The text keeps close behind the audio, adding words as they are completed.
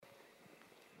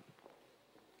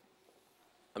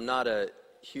I'm not a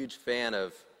huge fan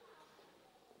of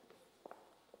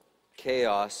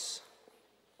chaos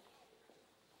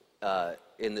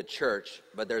in the church,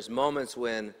 but there's moments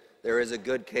when there is a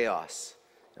good chaos.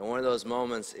 And one of those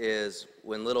moments is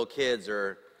when little kids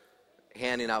are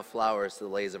handing out flowers to the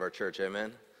ladies of our church.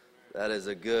 Amen? That is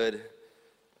a good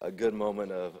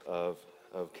moment of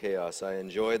chaos. I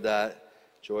enjoyed that.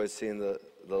 Enjoyed seeing the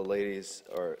ladies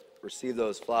or receive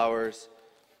those flowers.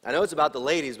 I know it's about the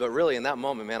ladies, but really in that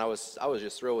moment, man, I was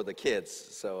just thrilled with the kids.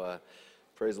 So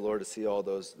praise the Lord to see all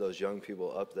those young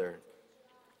people up there.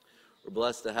 We're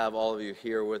blessed to have all of you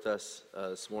here with us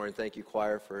this morning. Thank you,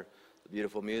 choir, for the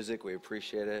beautiful music. We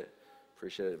appreciate it.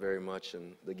 Appreciate it very much,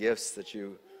 and the gifts that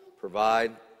you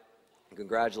provide.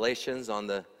 Congratulations on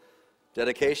the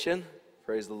dedication.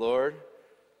 Praise the Lord.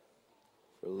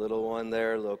 For the little one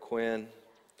there, little Quinn.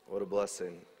 What a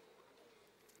blessing.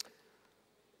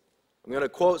 I'm going to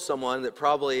quote someone that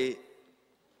probably,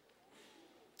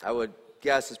 I would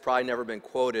guess, has probably never been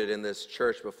quoted in this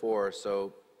church before,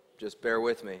 so just bear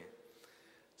with me.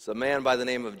 It's a man by the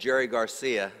name of Jerry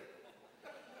Garcia.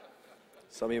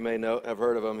 Some of you may have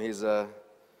heard of him. He's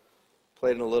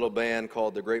played in a little band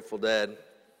called the Grateful Dead.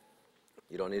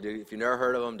 You don't need to, if you've never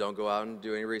heard of him, don't go out and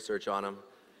do any research on him.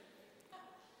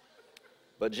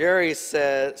 But Jerry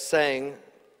sang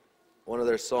one of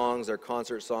their songs, their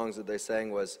concert songs that they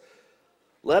sang was,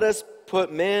 "Let us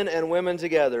put men and women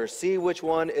together, see which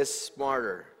one is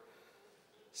smarter.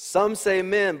 Some say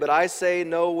men, but I say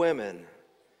no women.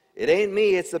 It ain't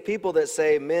me, it's the people that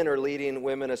say men are leading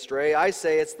women astray. I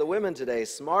say it's the women today,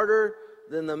 smarter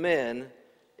than the men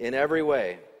in every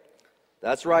way."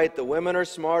 That's right, the women are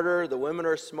smarter, the women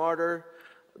are smarter.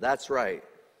 That's right,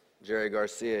 Jerry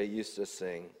Garcia used to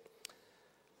sing.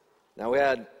 Now we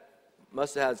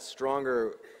must have had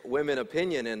stronger women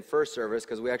opinion in first service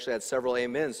because we actually had several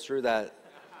amens through that.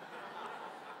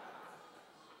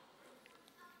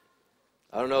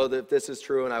 I don't know if this is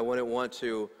true, and I wouldn't want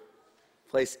to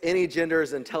place any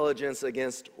gender's intelligence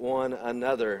against one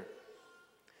another.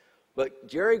 But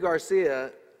Jerry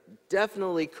Garcia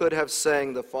definitely could have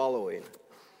sang the following.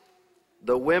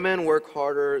 The women work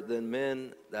harder than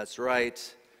men, that's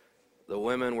right. The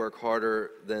women work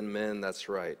harder than men, that's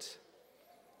right.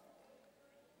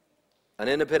 An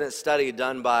independent study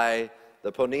done by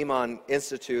the Ponemon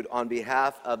Institute on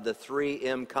behalf of the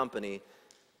 3M company.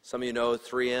 Some of you know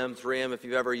 3M. 3M, if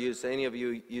you've ever used, any of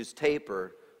you use tape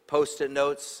or Post-it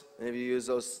notes, any of you use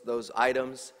those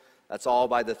items, that's all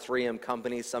by the 3M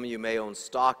company. Some of you may own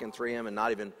stock in 3M and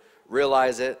not even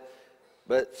realize it.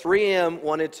 But 3M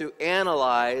wanted to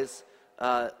analyze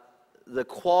the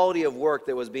quality of work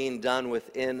that was being done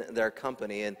within their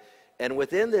company. And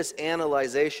within this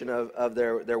analyzation of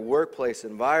their workplace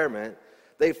environment,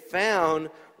 they found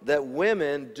that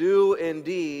women do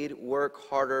indeed work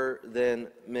harder than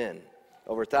men.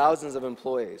 Over thousands of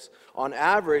employees. On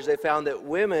average, they found that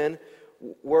women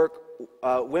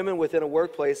within a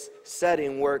workplace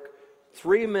setting work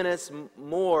 3 minutes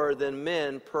more than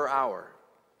men per hour.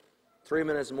 3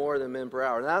 minutes more than men per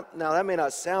hour. Now that may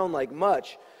not sound like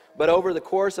much, but over the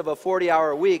course of a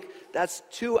 40-hour week, that's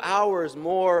 2 hours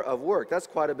more of work. That's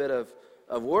quite a bit of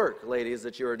work, ladies,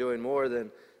 that you are doing more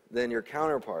than your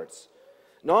counterparts.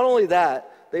 Not only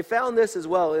that, they found this as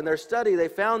well. In their study, they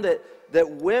found that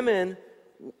women,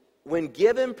 when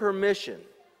given permission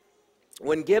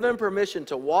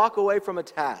to walk away from a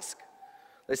task,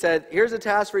 they said, here's a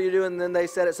task for you to do, and then they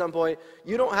said at some point,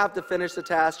 you don't have to finish the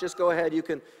task, just go ahead, you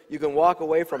can walk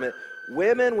away from it.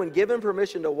 Women, when given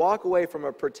permission to walk away from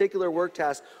a particular work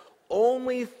task,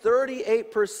 only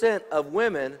 38% of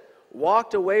women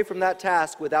walked away from that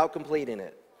task without completing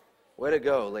it. Way to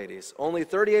go, ladies. Only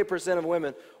 38% of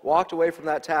women walked away from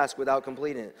that task without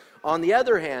completing it. On the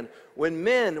other hand, when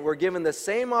men were given the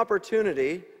same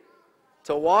opportunity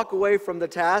to walk away from the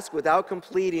task without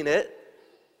completing it,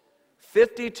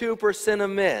 52% of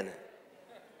men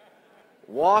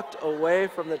walked away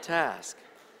from the task.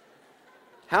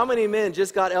 How many men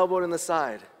just got elbowed in the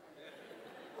side?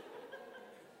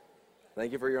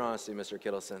 Thank you for your honesty, Mr.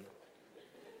 Kittleson.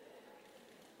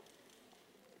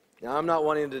 Now, I'm not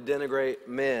wanting to denigrate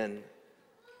men,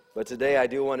 but today I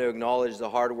do want to acknowledge the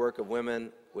hard work of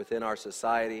women within our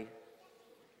society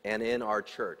and in our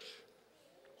church.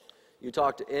 You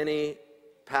talk to any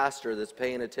pastor that's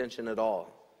paying attention at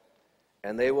all,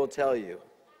 and they will tell you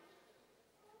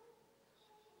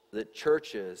that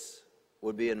churches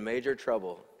would be in major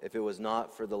trouble if it was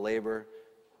not for the labor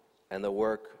and the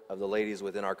work of the ladies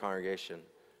within our congregation.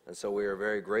 And so we are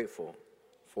very grateful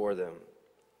for them.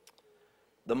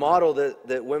 The model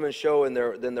that women show in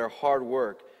their hard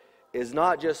work is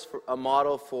not just a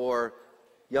model for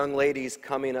young ladies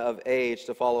coming of age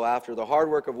to follow after. The hard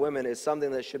work of women is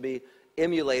something that should be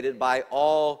emulated by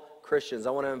all Christians. I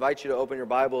want to invite you to open your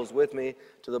Bibles with me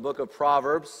to the book of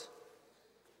Proverbs,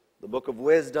 the book of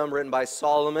wisdom written by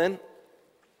Solomon,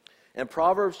 and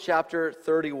Proverbs chapter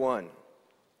 31.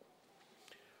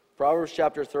 Proverbs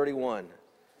chapter 31.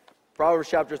 Proverbs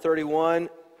chapter 31,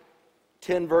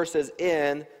 10 verses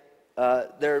in,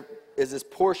 there is this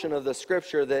portion of the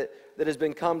scripture that has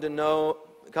been come to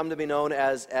be known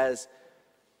as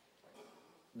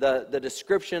the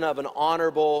description of an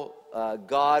honorable,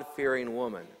 God-fearing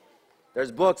woman.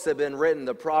 There's books that have been written,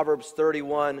 the Proverbs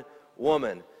 31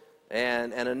 woman,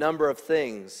 and a number of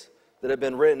things that have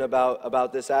been written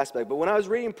about this aspect. But when I was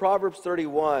reading Proverbs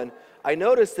 31, I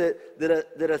noticed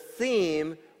that a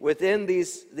theme within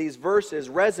these verses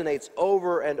resonates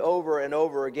over and over and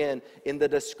over again in the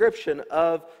description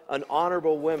of an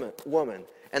honorable woman.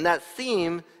 And that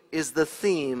theme is the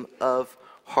theme of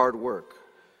hard work.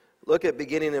 Look at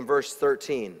beginning in verse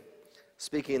 13,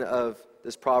 speaking of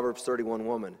this Proverbs 31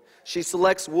 woman. She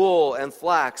selects wool and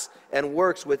flax and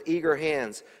works with eager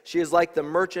hands. She is like the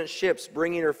merchant ships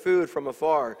bringing her food from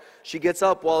afar. She gets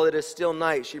up while it is still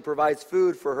night. She provides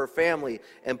food for her family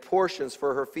and portions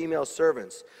for her female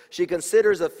servants. She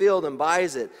considers a field and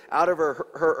buys it. Out of her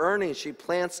earnings she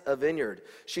plants a vineyard.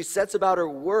 She sets about her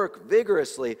work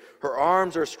vigorously. Her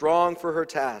arms are strong for her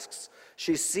tasks.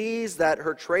 She sees that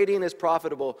her trading is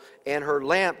profitable, and her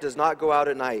lamp does not go out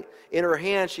at night. In her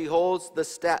hand she holds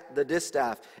the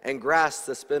distaff and grasps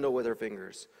the spindle with her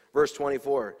fingers. Verse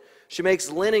 24, she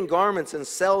makes linen garments and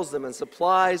sells them and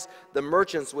supplies the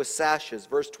merchants with sashes.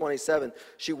 Verse 27,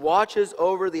 she watches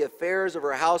over the affairs of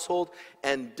her household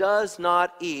and does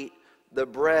not eat the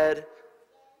bread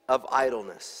of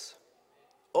idleness.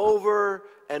 Over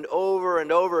and over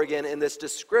and over again in this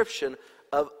description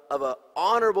of an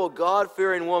honorable,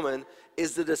 God-fearing woman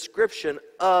is the description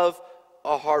of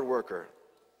a hard worker.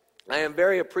 I am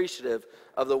very appreciative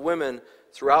of the women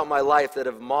throughout my life that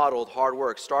have modeled hard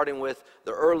work, starting with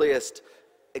the earliest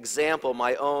example,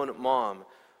 my own mom.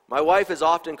 My wife has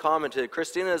often commented,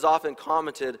 Christina has often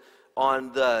commented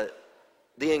on the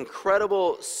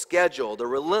incredible schedule, the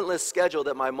relentless schedule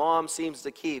that my mom seems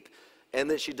to keep, and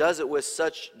that she does it with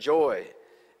such joy.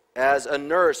 As a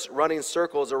nurse running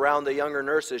circles around the younger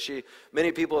nurses,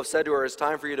 many people have said to her, it's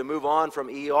time for you to move on from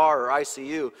ER or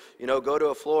ICU, go to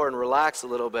a floor and relax a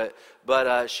little bit.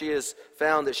 But she has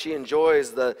found that she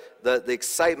enjoys the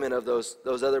excitement of those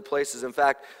other places. In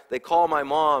fact, they call my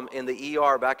mom in the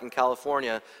ER back in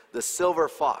California the Silver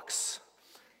Fox.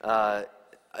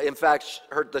 In fact,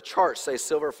 the charts say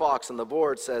Silver Fox and the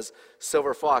board says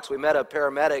Silver Fox. We met a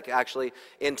paramedic actually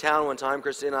in town one time.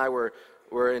 Christine and I were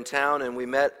in town, and we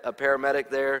met a paramedic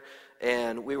there,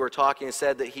 and we were talking and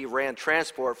said that he ran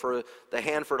transport for the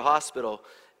Hanford Hospital.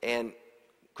 And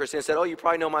Christina said, oh, you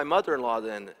probably know my mother-in-law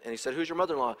then. And he said, who's your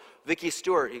mother-in-law? Vicki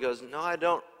Stewart. He goes, no, I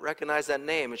don't recognize that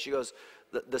name. And she goes,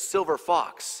 the Silver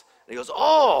Fox. And he goes,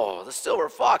 oh, the Silver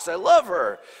Fox, I love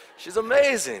her. She's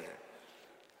amazing.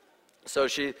 So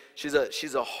she's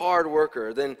a hard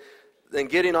worker. Then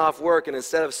getting off work, and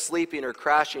instead of sleeping or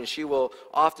crashing, she will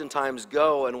oftentimes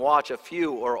go and watch a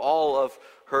few or all of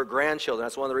her grandchildren.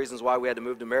 That's one of the reasons why we had to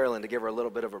move to Maryland, to give her a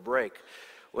little bit of a break.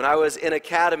 When I was in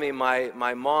academy,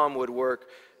 my mom would work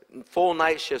full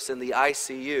night shifts in the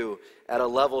ICU at a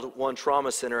level 1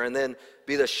 trauma center, and then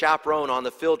be the chaperone on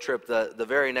the field trip the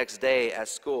very next day at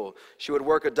school. She would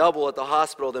work a double at the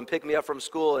hospital, then pick me up from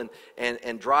school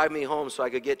and drive me home so I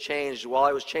could get changed. While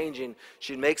I was changing,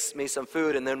 she'd make me some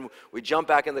food, and then we'd jump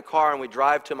back in the car and we'd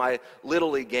drive to my Little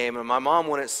League game. And my mom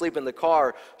wouldn't sleep in the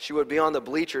car. She would be on the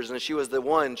bleachers, and she was the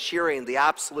one cheering the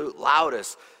absolute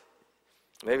loudest.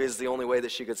 Maybe it's the only way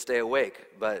that she could stay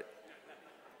awake, but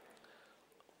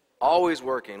always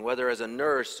working, whether as a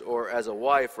nurse or as a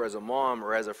wife or as a mom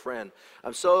or as a friend.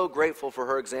 I'm so grateful for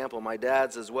her example, my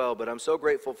dad's as well, but I'm so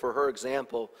grateful for her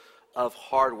example of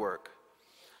hard work.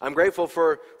 I'm grateful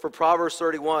for Proverbs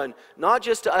 31, not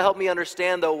just to help me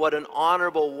understand, though, what an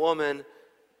honorable woman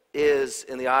is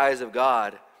in the eyes of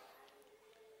God,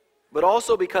 but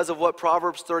also because of what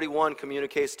Proverbs 31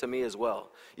 communicates to me as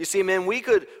well. You see, man, we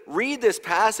could read this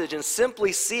passage and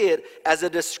simply see it as a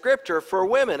descriptor for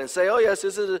women and say, oh yes,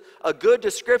 this is a good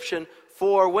description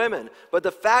for women. But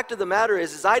the fact of the matter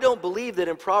is I don't believe that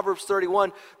in Proverbs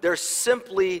 31 there's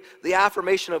simply the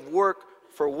affirmation of work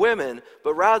for women,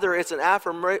 but rather it's an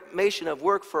affirmation of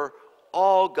work for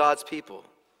all God's people.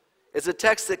 It's a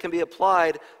text that can be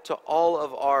applied to all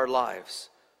of our lives.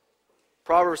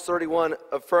 Proverbs 31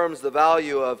 affirms the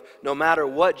value of, no matter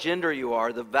what gender you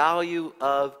are, the value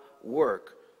of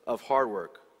work, of hard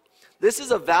work. This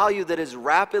is a value that is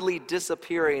rapidly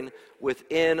disappearing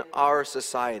within our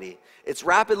society. It's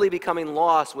rapidly becoming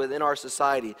lost within our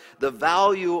society, the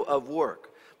value of work.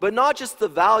 But not just the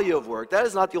value of work. That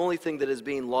is not the only thing that is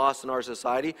being lost in our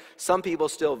society. Some people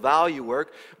still value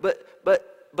work, but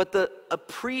the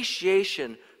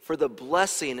appreciation for the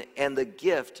blessing and the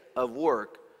gift of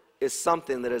work is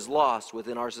something that is lost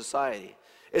within our society.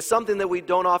 It's something that we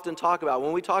don't often talk about.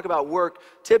 When we talk about work,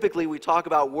 typically we talk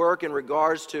about work in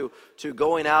regards to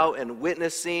going out and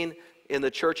witnessing in the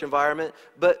church environment.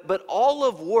 But all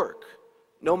of work,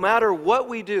 no matter what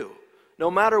we do,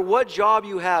 no matter what job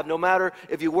you have, no matter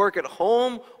if you work at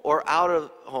home or out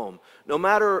of home, no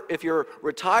matter if you're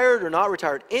retired or not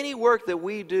retired, any work that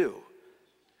we do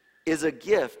is a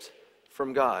gift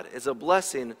from God. It's a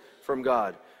blessing from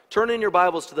God. Turn in your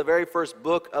Bibles to the very first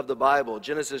book of the Bible,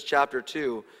 Genesis chapter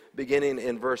 2, beginning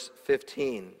in verse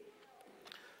 15.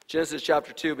 Genesis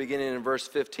chapter 2, beginning in verse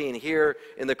 15. Here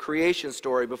in the creation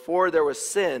story, before there was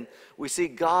sin, we see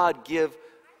God give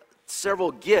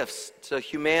several gifts to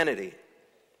humanity.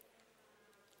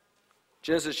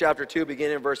 Genesis chapter 2,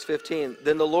 beginning in verse 15.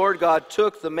 Then the Lord God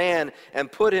took the man and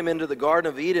put him into the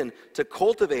Garden of Eden to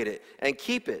cultivate it and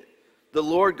keep it. The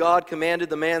Lord God commanded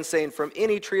the man, saying, from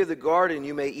any tree of the garden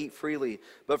you may eat freely,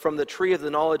 but from the tree of the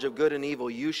knowledge of good and evil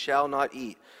you shall not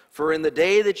eat. For in the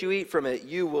day that you eat from it,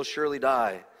 you will surely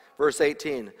die. Verse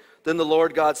 18. Then the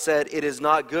Lord God said, it is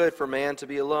not good for man to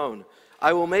be alone.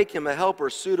 I will make him a helper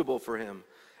suitable for him.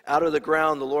 Out of the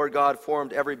ground the Lord God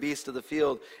formed every beast of the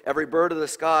field, every bird of the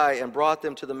sky, and brought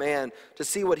them to the man to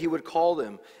see what he would call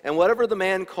them. And whatever the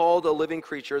man called a living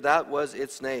creature, that was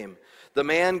its name. The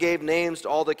man gave names to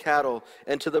all the cattle,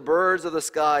 and to the birds of the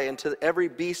sky, and to every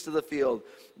beast of the field.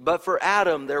 But for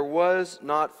Adam there was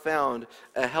not found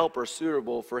a helper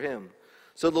suitable for him.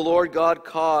 So the Lord God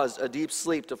caused a deep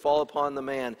sleep to fall upon the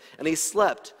man, and he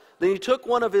slept. Then he took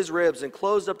one of his ribs and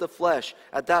closed up the flesh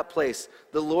at that place.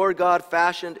 The Lord God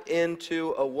fashioned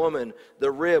into a woman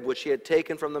the rib which he had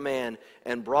taken from the man,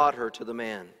 and brought her to the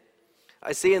man.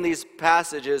 I see in these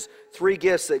passages three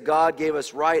gifts that God gave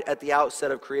us right at the outset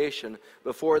of creation,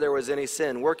 before there was any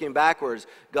sin. Working backwards,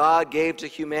 God gave to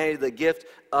humanity the gift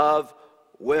of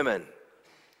women.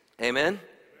 Amen?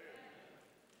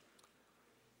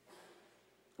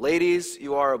 Ladies,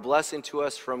 you are a blessing to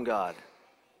us from God.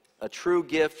 A true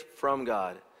gift from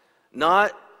God.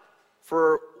 Not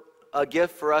for a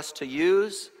gift for us to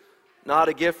use, not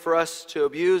a gift for us to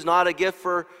abuse, not a gift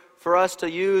for us to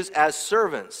use as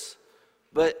servants,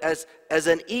 but as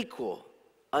an equal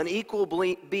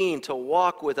being to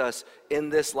walk with us in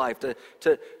this life,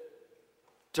 to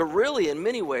really, in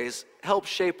many ways, help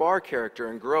shape our character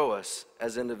and grow us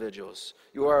as individuals.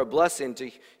 You are a blessing to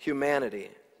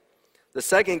humanity. The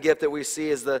second gift that we see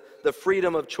is the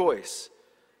freedom of choice.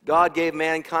 God gave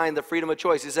mankind the freedom of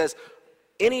choice. He says,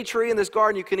 any tree in this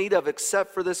garden you can eat of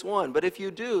except for this one. But if you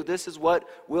do, this is what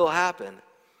will happen.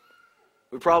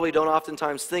 We probably don't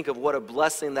oftentimes think of what a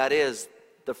blessing that is,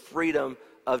 the freedom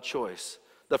of choice.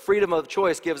 The freedom of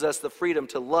choice gives us the freedom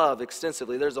to love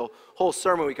extensively. There's a whole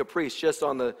sermon we could preach just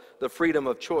on the freedom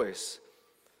of choice.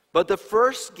 But the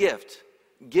first gift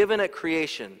given at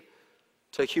creation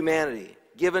to humanity,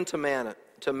 given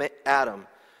to Adam,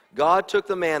 God took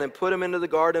the man and put him into the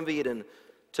Garden of Eden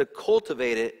to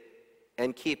cultivate it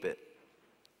and keep it.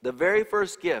 The very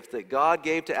first gift that God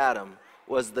gave to Adam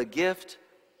was the gift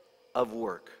of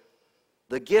work,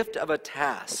 the gift of a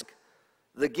task,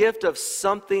 the gift of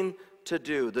something to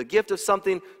do, the gift of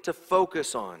something to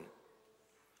focus on.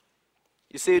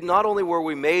 You see, not only were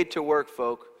we made to work,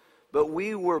 folk, but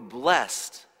we were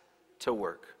blessed to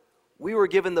work. We were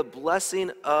given the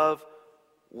blessing of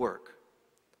work.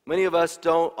 Many of us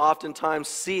don't oftentimes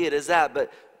see it as that,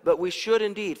 but we should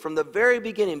indeed. From the very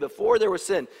beginning, before there was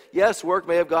sin, yes, work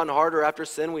may have gotten harder after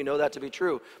sin. We know that to be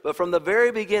true. But from the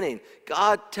very beginning,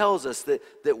 God tells us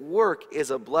that work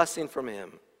is a blessing from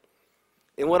Him.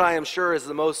 In what I am sure is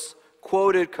the most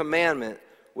quoted commandment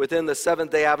within the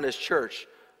Seventh-day Adventist Church,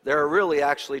 there are really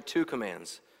actually two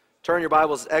commands. Turn your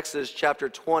Bibles to Exodus chapter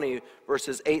 20,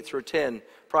 verses 8 through 10.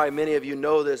 Probably many of you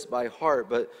know this by heart,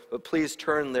 but please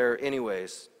turn there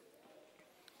anyways.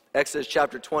 Exodus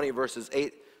chapter 20, verses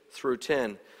 8 through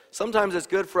 10. Sometimes it's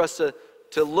good for us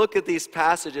to look at these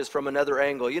passages from another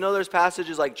angle. You know, there's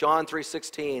passages like John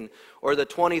 3:16 or the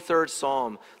 23rd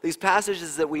Psalm. These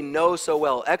passages that we know so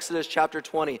well. Exodus chapter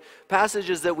 20.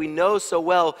 Passages that we know so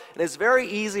well. And it's very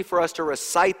easy for us to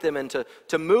recite them and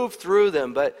to move through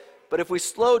them. But if we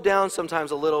slowed down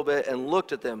sometimes a little bit and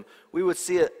looked at them, we would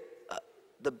see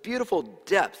the beautiful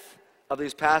depth of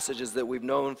these passages that we've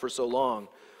known for so long.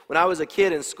 When I was a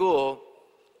kid in school,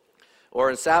 Or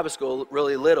in Sabbath school,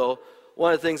 really little,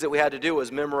 one of the things that we had to do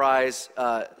was memorize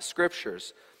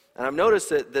scriptures. And I've noticed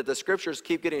that the scriptures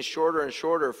keep getting shorter and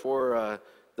shorter for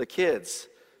the kids.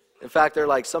 In fact, they're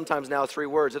like sometimes now 3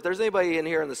 words. If there's anybody in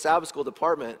here in the Sabbath school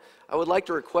department, I would like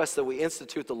to request that we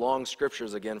institute the long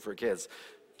scriptures again for kids.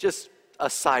 Just a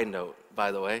side note,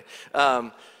 by the way.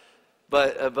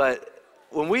 But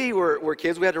when we were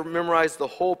kids, we had to memorize the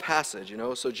whole passage, you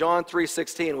know. So John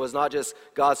 3:16 was not just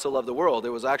God so loved the world. It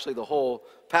was actually the whole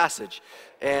passage.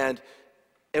 And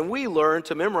we learned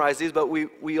to memorize these, but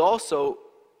we also,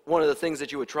 one of the things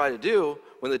that you would try to do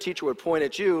when the teacher would point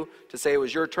at you to say it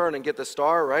was your turn and get the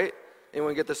star, right?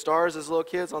 Anyone get the stars as little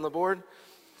kids on the board?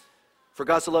 For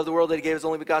God so loved the world that he gave his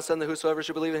only begotten Son, that whosoever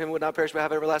should believe in him would not perish but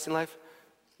have everlasting life.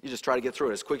 You just try to get through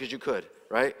it as quick as you could,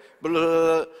 right? Blah, blah,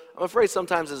 blah. I'm afraid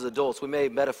sometimes as adults we may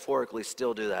metaphorically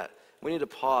still do that. We need to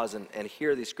pause and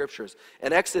hear these scriptures.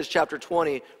 And Exodus chapter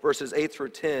 20, verses 8 through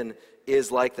 10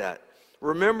 is like that.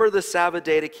 Remember the Sabbath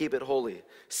day to keep it holy.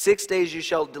 6 days you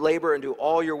shall labor and do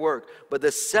all your work, but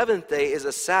the 7th day is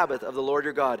a Sabbath of the Lord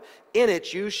your God. In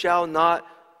it you shall not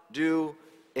do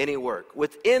any work.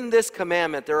 Within this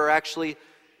commandment, there are actually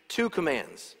 2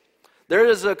 commands. There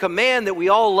is a command that we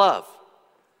all love.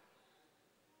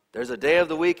 There's a day of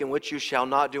the week in which you shall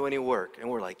not do any work. And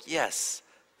we're like, yes,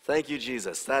 thank you,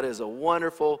 Jesus. That is a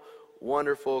wonderful,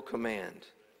 wonderful command.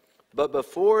 But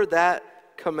before that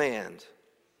command,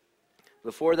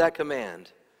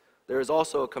 there is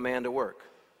also a command to work.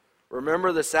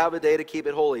 Remember the Sabbath day to keep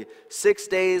it holy. 6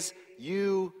 days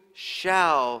you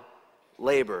shall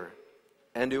labor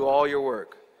and do all your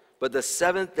work. But the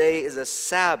 7th day is the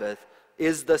Sabbath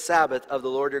of the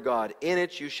Lord your God. In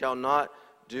it you shall not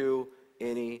do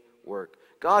any work.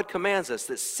 God commands us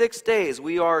that 6 days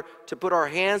we are to put our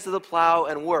hands to the plow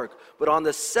and work. But on the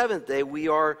 7th day we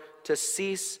are to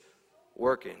cease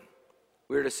working.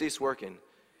 We are to cease working.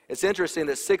 It's interesting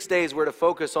that 6 days we're to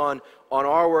focus on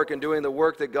our work and doing the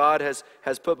work that God has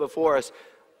put before us.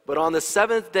 But on the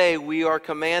 7th day, we are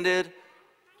commanded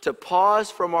to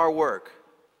pause from our work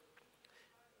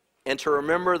and to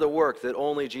remember the work that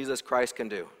only Jesus Christ can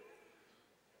do.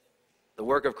 The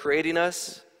work of creating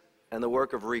us and the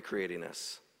work of recreating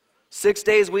us. 6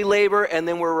 days we labor, and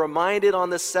then we're reminded on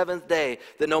the 7th day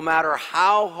that no matter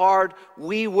how hard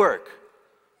we work,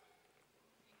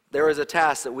 there is a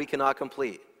task that we cannot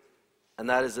complete. And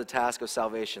that is the task of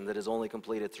salvation that is only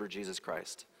completed through Jesus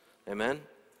Christ. Amen?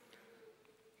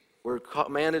 We're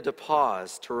commanded to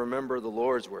pause to remember the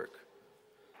Lord's work.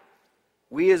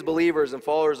 We as believers and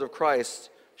followers of Christ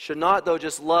should not, though,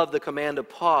 just love the command to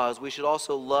pause. We should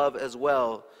also love as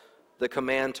well the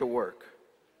command to work.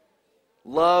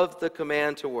 Love the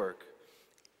command to work.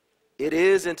 It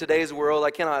is in today's world,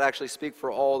 I cannot actually speak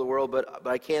for all the world, but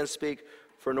I can speak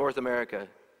for North America.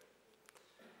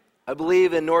 I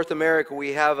believe in North America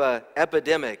we have an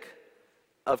epidemic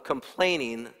of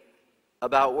complaining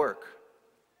about work.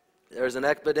 There's an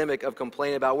epidemic of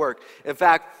complaining about work. In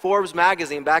fact, Forbes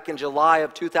magazine back in July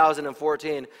of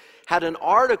 2014 had an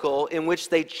article in which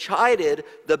they chided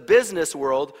the business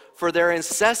world for their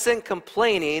incessant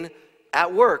complaining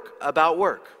at work about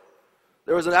work.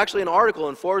 There was actually an article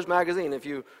in Forbes magazine. If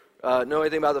you know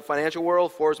anything about the financial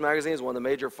world, Forbes magazine is one of the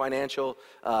major financial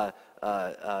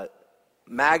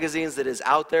magazines that is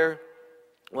out there,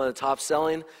 one of the top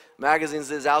selling magazines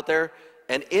that is out there.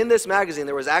 And in this magazine,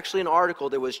 there was actually an article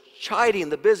that was chiding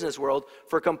the business world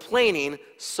for complaining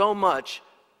so much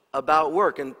about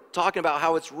work and talking about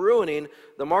how it's ruining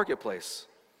the marketplace.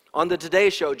 On the Today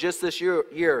Show just this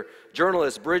year,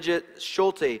 journalist Bridget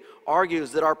Schulte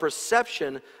argues that our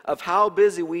perception of how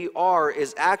busy we are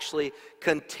is actually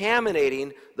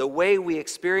contaminating the way we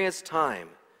experience time.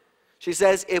 She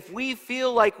says, if we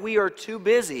feel like we are too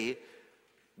busy,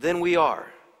 then we are.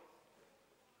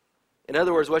 In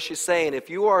other words, what she's saying, if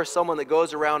you are someone that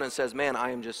goes around and says, man, I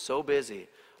am just so busy,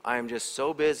 I am just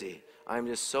so busy, I am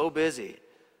just so busy,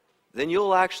 then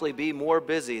you'll actually be more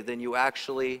busy than you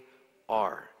actually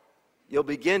are. You'll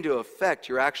begin to affect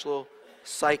your actual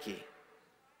psyche,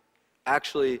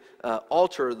 actually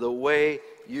alter the way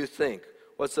you think.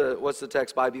 What's the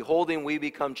text? By beholding, we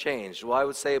become changed. Well, I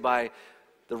would say by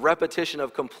the repetition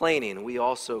of complaining, we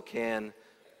also can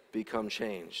become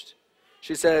changed.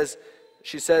 She says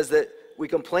that we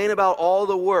complain about all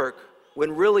the work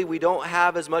when really we don't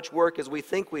have as much work as we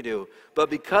think we do. But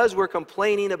because we're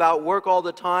complaining about work all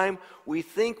the time, we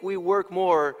think we work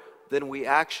more than we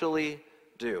actually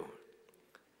do.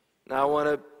 Now, I want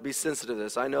to be sensitive to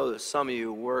this. I know that some of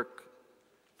you work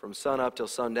from sun up till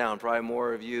sundown, probably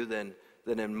more of you than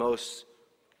in most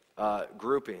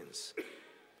groupings.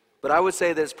 But I would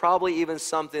say that it's probably even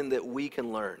something that we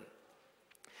can learn.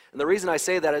 And the reason I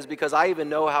say that is because I even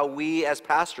know how we as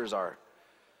pastors are.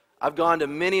 I've gone to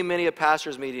many a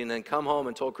pastor's meeting and come home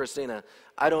and told Christina,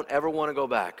 I don't ever want to go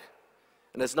back.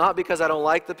 And it's not because I don't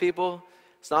like the people.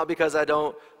 It's not because I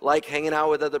don't like hanging out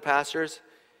with other pastors.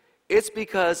 It's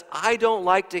because I don't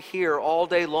like to hear all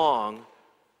day long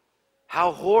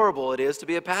how horrible it is to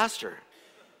be a pastor.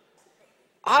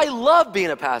 I love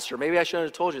being a pastor. Maybe I shouldn't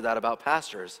have told you that about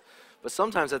pastors. But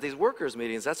sometimes at these workers'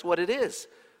 meetings, that's what it is.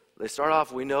 They start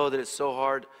off, we know that it's so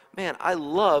hard. Man, I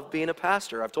love being a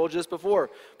pastor. I've told you this before.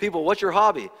 People, what's your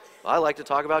hobby? Well, I like to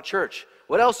talk about church.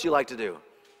 What else do you like to do?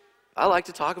 I like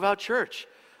to talk about church.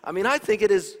 I mean, I think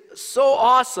it is so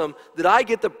awesome that I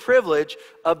get the privilege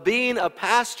of being a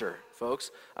pastor, folks.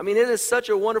 I mean, it is such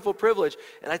a wonderful privilege.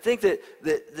 And I think that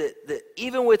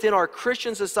even within our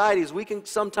Christian societies, we can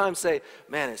sometimes say,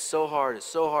 man, it's so hard, it's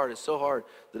so hard, it's so hard,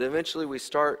 that eventually we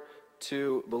start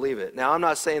to believe it. Now, I'm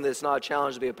not saying that it's not a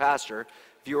challenge to be a pastor.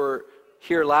 If you were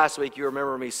here last week, you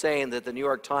remember me saying that the New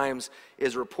York Times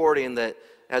has reported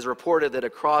that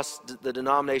across the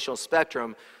denominational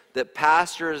spectrum, that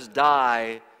pastors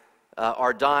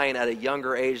are dying at a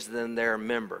younger age than their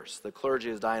members. The clergy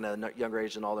is dying at a younger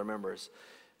age than all their members.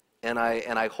 And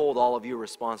I hold all of you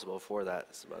responsible for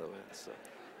that, by the way.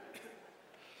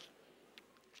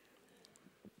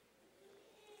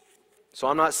 So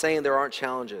I'm not saying there aren't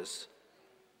challenges.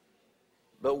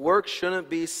 But work shouldn't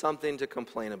be something to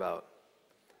complain about.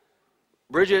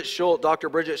 Dr.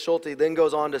 Bridget Schulte then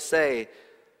goes on to say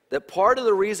that part of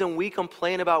the reason we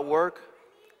complain about work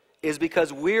is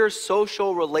because we're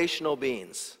social relational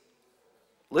beings.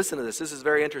 Listen to this. This is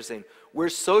very interesting. We're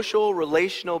social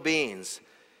relational beings.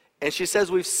 And she says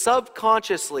we've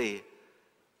subconsciously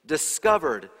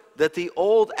discovered that the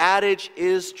old adage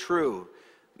is true.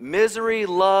 Misery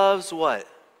loves what?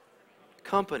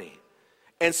 Company.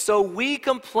 And so we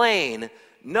complain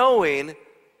knowing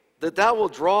that will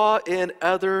draw in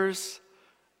others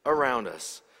around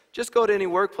us. Just go to any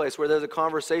workplace where there's a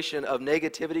conversation of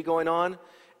negativity going on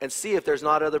and see if there's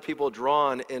not other people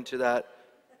drawn into that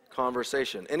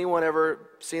conversation. Anyone ever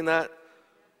seen that?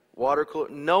 Water cooler?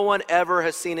 No one ever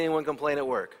has seen anyone complain at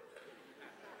work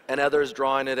and others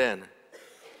drawing it in.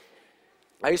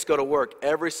 I used to go to work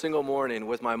every single morning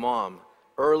with my mom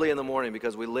early in the morning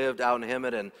because we lived out in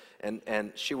Hemet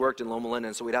and she worked in Loma Linda,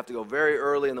 and so we'd have to go very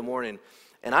early in the morning.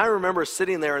 And I remember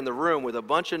sitting there in the room with a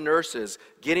bunch of nurses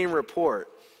getting report.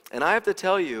 And I have to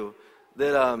tell you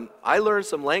that I learned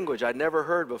some language I'd never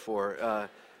heard before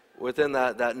within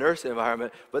that nursing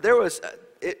environment. But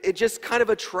it just kind of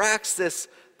attracts this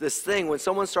thing. When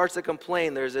someone starts to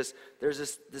complain, there's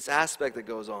this aspect that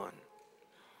goes on.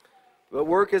 But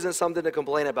work isn't something to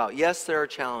complain about. Yes, there are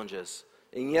challenges.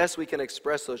 And yes, we can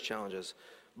express those challenges.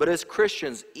 But as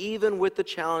Christians, even with the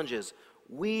challenges,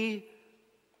 we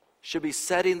should be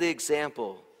setting the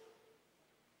example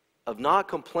of not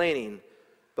complaining,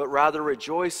 but rather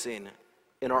rejoicing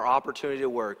in our opportunity to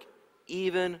work,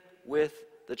 even with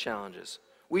the challenges.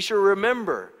 We should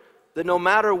remember that no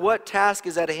matter what task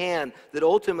is at hand, that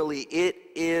ultimately it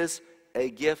is a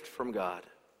gift from God.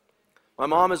 My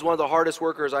mom is one of the hardest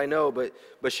workers I know, but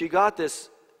she got this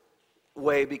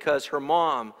way because her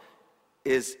mom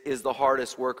is the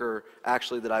hardest worker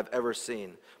actually that I've ever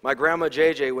seen. My grandma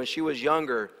JJ, when she was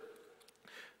younger,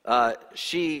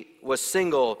 she was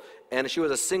single, and she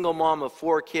was a single mom of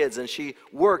 4 kids, and she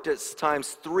worked at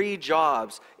times 3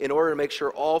 jobs in order to make sure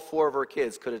all 4 of her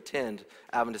kids could attend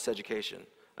Adventist education,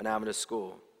 an Adventist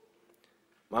school.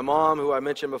 My mom, who I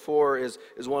mentioned before, is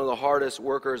one of the hardest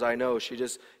workers I know. She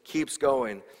just keeps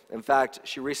going. In fact,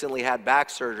 she recently had back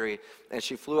surgery, and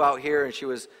she flew out here, and she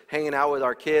was hanging out with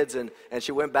our kids, and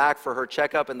she went back for her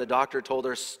checkup, and the doctor told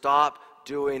her, stop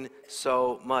doing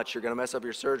so much. You're going to mess up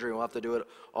your surgery, and we'll have to do it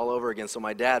all over again. So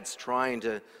my dad's trying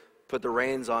to put the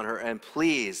reins on her, and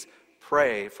please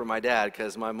pray for my dad,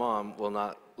 because my mom will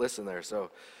not listen there,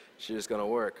 so she's just going to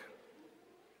work.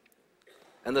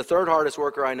 And the third hardest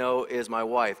worker I know is my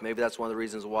wife. Maybe that's one of the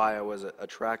reasons why I was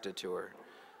attracted to her.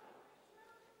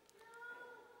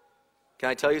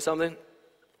 Can I tell you something?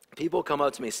 People come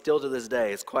up to me still to this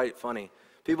day. It's quite funny.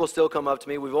 People still come up to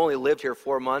me. We've only lived here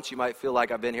 4 months. You might feel like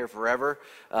I've been here forever.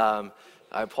 I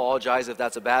apologize if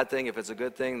that's a bad thing. If it's a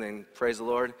good thing, then praise the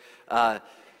Lord.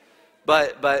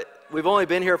 But we've only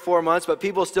been here 4 months, but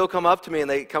people still come up to me, and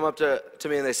they come up to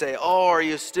me and they say, oh, are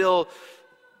you still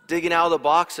digging out of the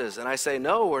boxes? And I say,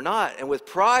 no, we're not. And with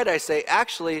pride, I say,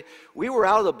 actually, we were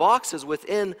out of the boxes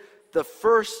within the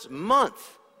first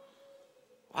month.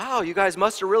 Wow, you guys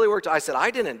must have really worked. I said, I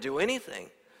didn't do anything.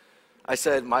 I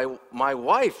said, my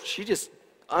wife, she just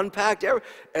unpacked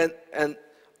everything. And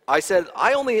I said,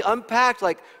 I only unpacked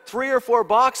like 3 or 4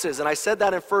 boxes. And I said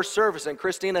that in first service, and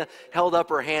Christina held up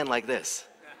her hand like this.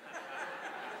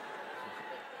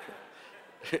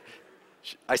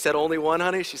 I said, only one,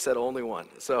 honey? She said, only one.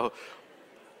 So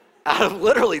out of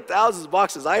literally thousands of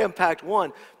boxes, I unpacked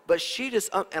one. But she just,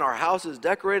 and our house is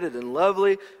decorated and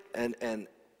lovely, and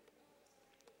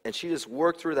she just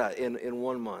worked through that in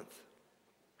 1 month.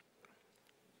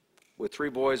 With 3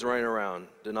 boys running around,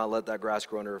 did not let that grass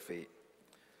grow under her feet.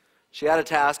 She had a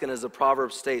task, and as the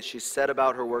proverb states, she set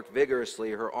about her work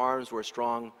vigorously. Her arms were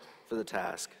strong for the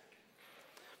task.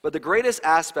 But the greatest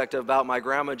aspect about my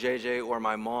grandma JJ or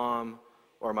my mom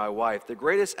or my wife, the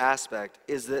greatest aspect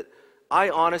is that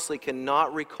I honestly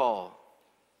cannot recall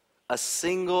a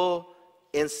single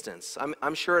instance.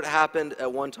 I'm sure it happened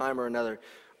at one time or another,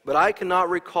 but I cannot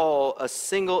recall a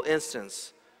single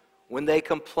instance when they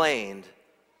complained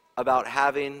about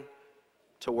having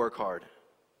to work hard.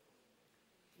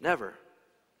 Never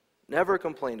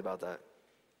complained about that.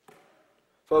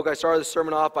 Folks, I started the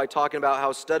sermon off by talking about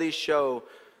how studies show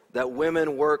that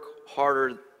women work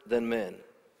harder than men.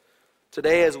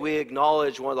 Today, as we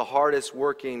acknowledge one of the hardest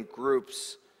working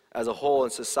groups as a whole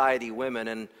in society, women,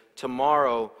 and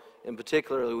tomorrow in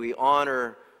particular, we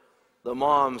honor the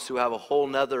moms who have a whole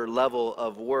nother level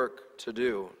of work to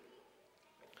do.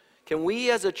 Can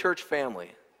we as a church family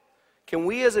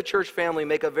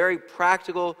make a very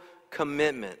practical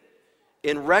commitment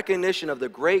in recognition of the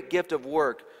great gift of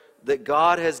work that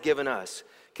God has given us?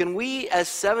 Can we as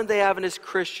Seventh-day Adventist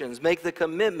Christians make the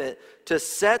commitment to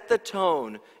set the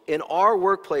tone in our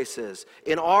workplaces,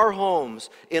 in our homes,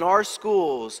 in our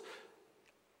schools,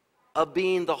 of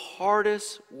being the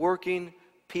hardest working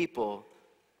people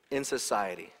in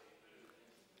society?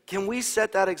 Can we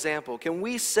set that example? Can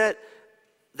we set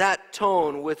that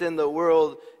tone within the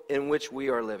world in which we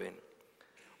are living?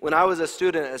 When I was a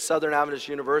student at Southern Adventist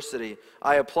University,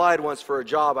 I applied once for a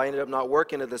job. I ended up not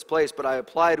working at this place, but I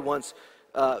applied once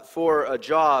for a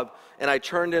job, and I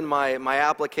turned in my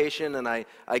application, and I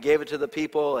gave it to the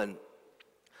people, and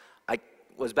I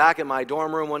was back in my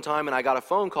dorm room one time, and I got a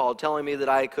phone call telling me that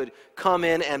I could come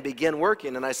in and begin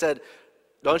working. And I said,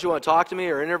 don't you want to talk to me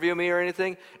or interview me or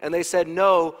anything? And they said,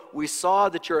 no, we saw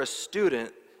that you're a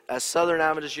student at Southern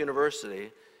Adventist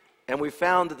University, and we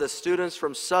found that the students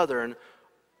from Southern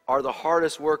are the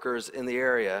hardest workers in the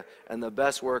area and the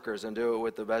best workers and do it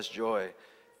with the best joy.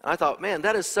 And I thought, man,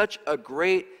 that is such a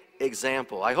great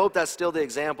example. I hope that's still the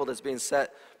example that's being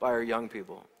set by our young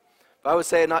people. But I would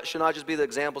say it should not just be the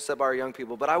example set by our young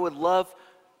people, but I would love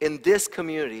in this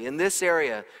community, in this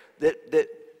area, that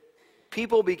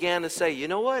people began to say, you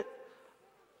know what?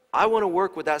 I want to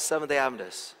work with that Seventh-day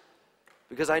Adventist.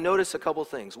 Because I noticed a couple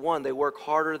things. One, they work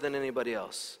harder than anybody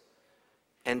else.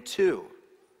 And 2,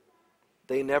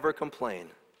 they never complain,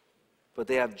 but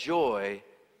they have joy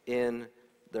in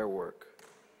their work.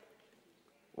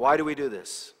 Why do we do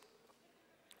this?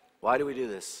 Why do we do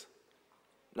this?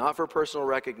 Not for personal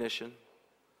recognition,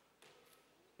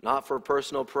 not for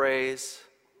personal praise,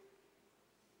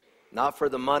 not for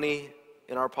the money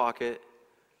in our pocket,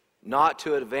 not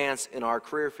to advance in our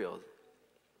career field.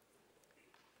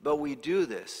 But we do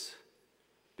this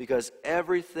because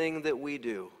everything that we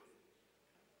do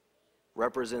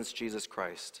represents Jesus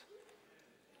Christ.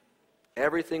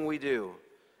 Everything we do,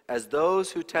 as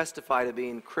those who testify to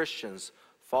being Christians,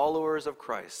 followers of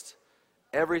Christ,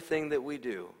 everything that we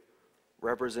do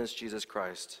represents Jesus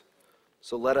Christ.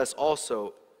 So let us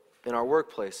also, in our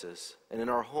workplaces and in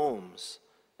our homes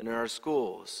and in our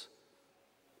schools,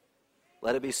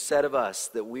 let it be said of us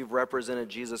that we've represented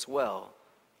Jesus well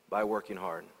by working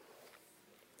hard.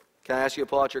 Can I ask you to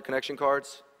pull out your connection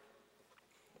cards?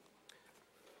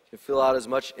 You can fill out as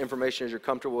much information as you're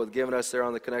comfortable with giving us there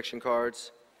on the connection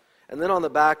cards. And then on the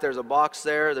back, there's a box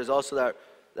there. There's also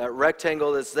that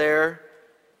rectangle that's there.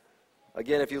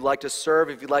 Again, if you'd like to serve,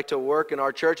 if you'd like to work in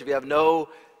our church, if you have no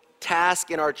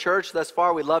task in our church thus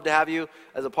far, we'd love to have you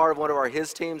as a part of one of our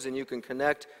His teams, and you can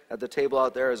connect at the table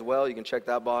out there as well. You can check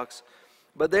that box.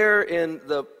 But there in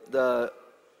the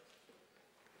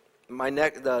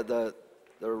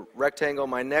rectangle,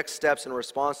 my next steps in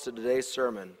response to today's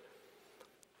sermon.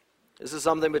 This is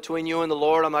something between you and the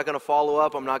Lord. I'm not going to follow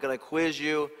up. I'm not going to quiz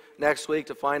you next week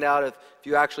to find out if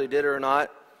you actually did it or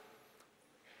not.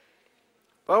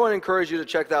 But I want to encourage you to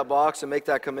check that box and make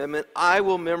that commitment. I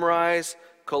will memorize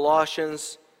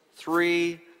Colossians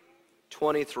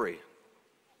 3:23.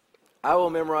 I will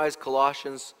memorize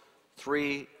Colossians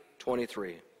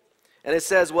 3:23. And it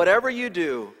says, whatever you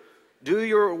do, do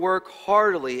your work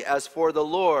heartily as for the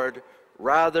Lord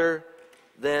rather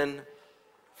than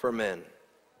for men.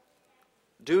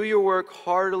 Do your work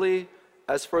heartily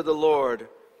as for the Lord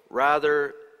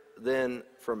rather than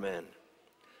for men.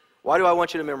 Why do I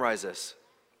want you to memorize this?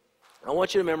 I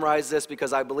want you to memorize this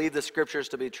because I believe the scriptures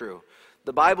to be true.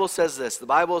 The Bible says this. The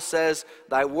Bible says,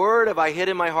 thy word have I hid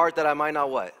in my heart that I might not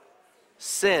what?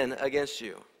 Sin against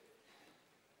you.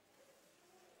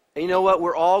 And you know what?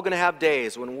 We're all going to have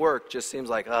days when work just seems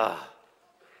like,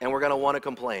 and we're going to want to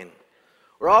complain.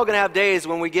 We're all going to have days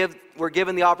when we're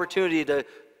given the opportunity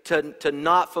to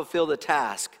not fulfill the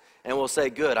task, and we'll say,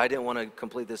 good, I didn't want to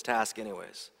complete this task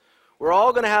anyways. We're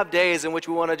all going to have days in which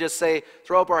we want to just say,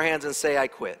 throw up our hands and say, I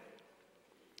quit.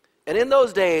 And in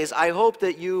those days, I hope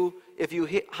that if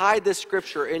you hide this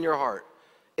scripture in your heart,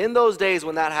 in those days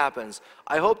when that happens,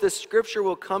 I hope this scripture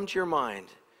will come to your mind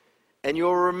and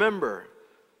you'll remember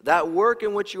that work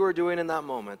in which you are doing in that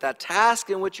moment, that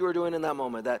task in which you are doing in that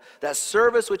moment, that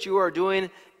service which you are doing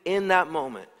in that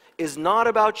moment is not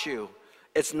about you.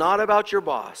 It's not about your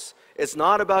boss. It's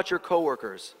not about your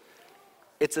coworkers.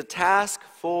 It's a task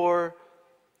for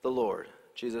the Lord,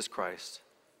 Jesus Christ.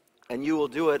 And you will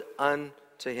do it unto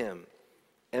him.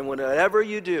 And whatever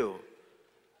you do,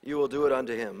 you will do it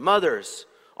unto him. Mothers,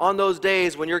 on those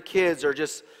days when your kids are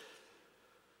just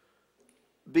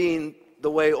being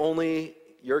the way only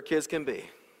your kids can be.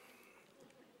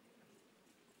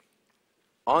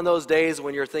 On those days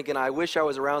when you're thinking, I wish I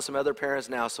was around some other parents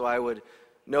now so I would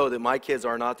know that my kids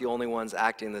are not the only ones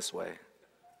acting this way.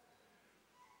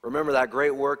 Remember that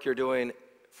great work you're doing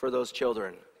for those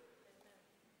children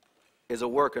is a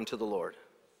work unto the Lord.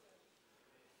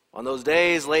 On those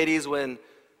days, ladies, when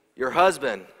your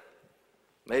husband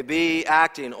may be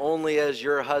acting only as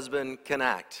your husband can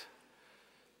act,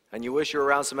 and you wish you were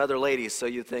around some other ladies so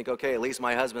you think, okay, at least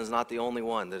my husband's not the only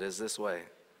one that is this way.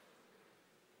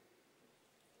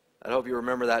 I hope you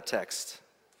remember that text.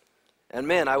 And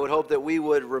men, I would hope that we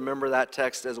would remember that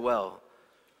text as well.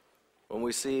 When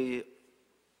we see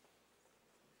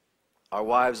our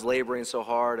wives laboring so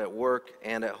hard at work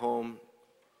and at home,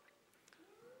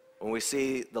 when we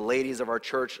see the ladies of our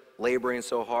church laboring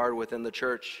so hard within the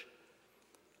church,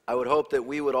 I would hope that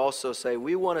we would also say,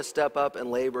 we want to step up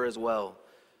and labor as well,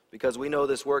 because we know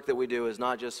this work that we do is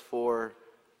not just for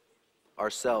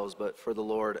ourselves, but for the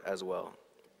Lord as well.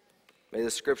 May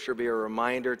the scripture be a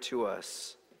reminder to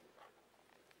us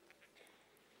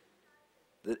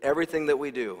that everything that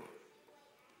we do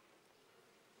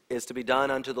is to be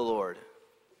done unto the Lord.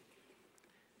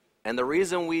 And the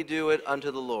reason we do it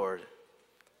unto the Lord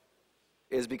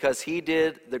is because he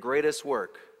did the greatest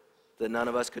work that none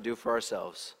of us could do for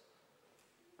ourselves,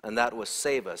 and that was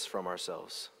save us from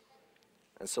ourselves.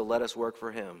 And so let us work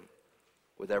for him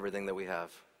with everything that we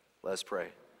have. Let us pray.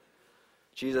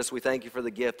 Jesus, we thank you for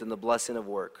the gift and the blessing of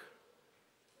work.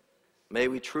 May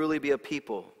we truly be a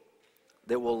people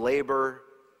that will labor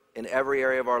in every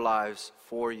area of our lives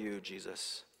for you,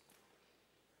 Jesus.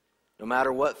 No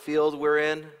matter what field we're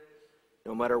in,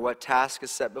 no matter what task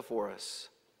is set before us,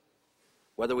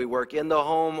 whether we work in the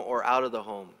home or out of the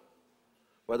home,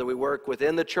 whether we work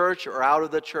within the church or out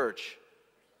of the church,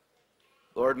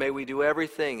 Lord, may we do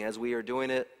everything as we are doing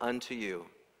it unto you,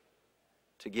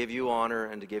 to give you honor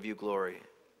and to give you glory.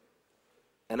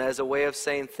 And as a way of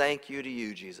saying thank you to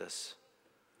you, Jesus,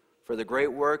 for the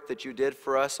great work that you did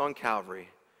for us on Calvary,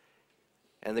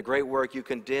 and the great work you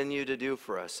continue to do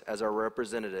for us as our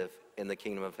representative in the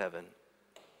kingdom of heaven.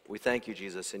 We thank you,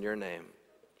 Jesus, in your name.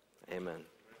 Amen.